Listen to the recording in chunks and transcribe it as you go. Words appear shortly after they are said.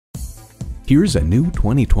Here's a new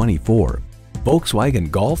 2024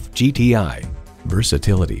 Volkswagen Golf GTI.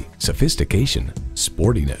 Versatility, sophistication,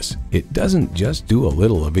 sportiness. It doesn't just do a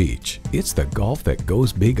little of each. It's the Golf that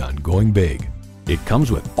goes big on going big. It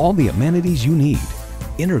comes with all the amenities you need.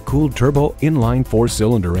 Intercooled turbo inline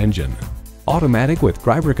 4-cylinder engine. Automatic with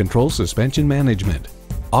driver control suspension management.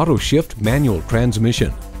 Auto shift manual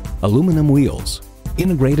transmission. Aluminum wheels.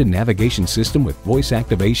 Integrated navigation system with voice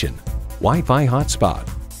activation. Wi-Fi hotspot.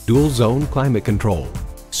 Dual zone climate control.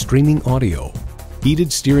 Streaming audio.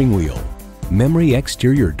 Heated steering wheel. Memory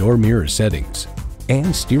exterior door mirror settings.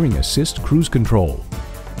 And steering assist cruise control.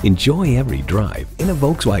 Enjoy every drive in a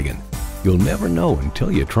Volkswagen. You'll never know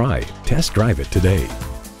until you try. Test drive it today.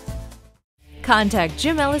 Contact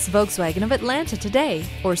IJim Ellis Volkswagen of Atlanta today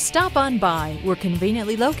or stop on by. We're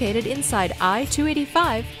conveniently located inside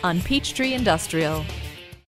I-285 on Peachtree Industrial.